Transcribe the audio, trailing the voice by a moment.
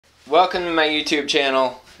welcome to my YouTube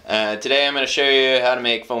channel. Today I'm going to show you how to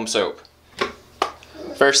make foam soap.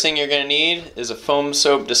 First thing you're going to need is a foam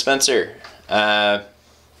soap dispenser.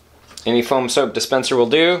 Any foam soap dispenser will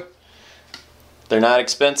do. They're not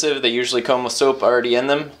expensive, they usually come with soap already in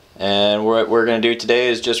them, and what we're going to do today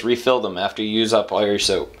is just refill them after you use up all your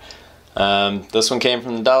soap. This one came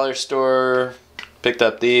from the dollar store. Picked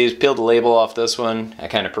up these, peeled the label off this one. I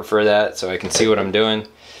kind of prefer that so I can see what I'm doing.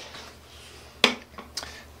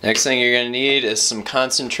 Next thing you're going to need is some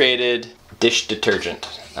concentrated dish detergent.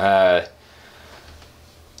 I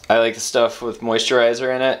like the stuff with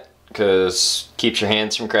moisturizer in it because it keeps your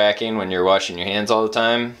hands from cracking when you're washing your hands all the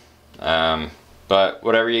time. But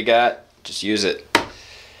whatever you got, just use it.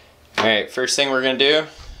 Alright, first thing we're going to do,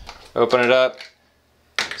 open it up,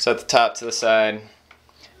 set the top to the side,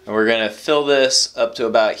 and we're going to fill this up to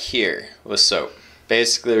about here with soap.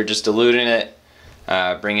 Basically we're just diluting it,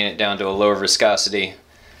 bringing it down to a lower viscosity.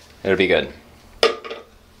 It'll be good.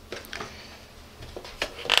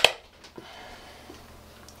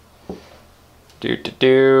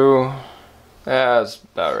 That's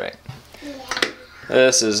about right.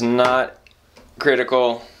 This is not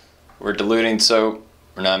critical. We're diluting soap.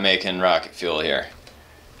 We're not making rocket fuel here.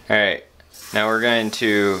 Alright, now we're going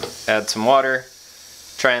to add some water.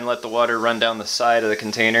 Try and let the water run down the side of the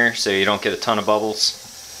container so you don't get a ton of bubbles.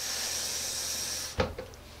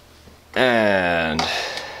 And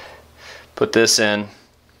put this in.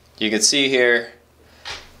 You can see here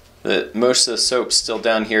that most of the soap's still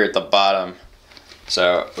down here at the bottom.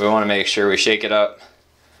 So we want to make sure we shake it up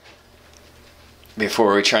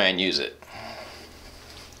before we try and use it.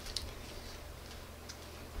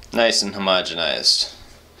 Nice and homogenized.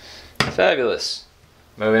 Fabulous.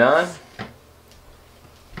 Moving on.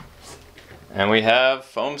 And we have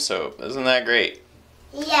foam soap. Isn't that great?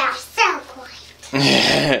 Yeah, so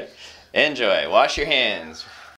great. Enjoy. Wash your hands.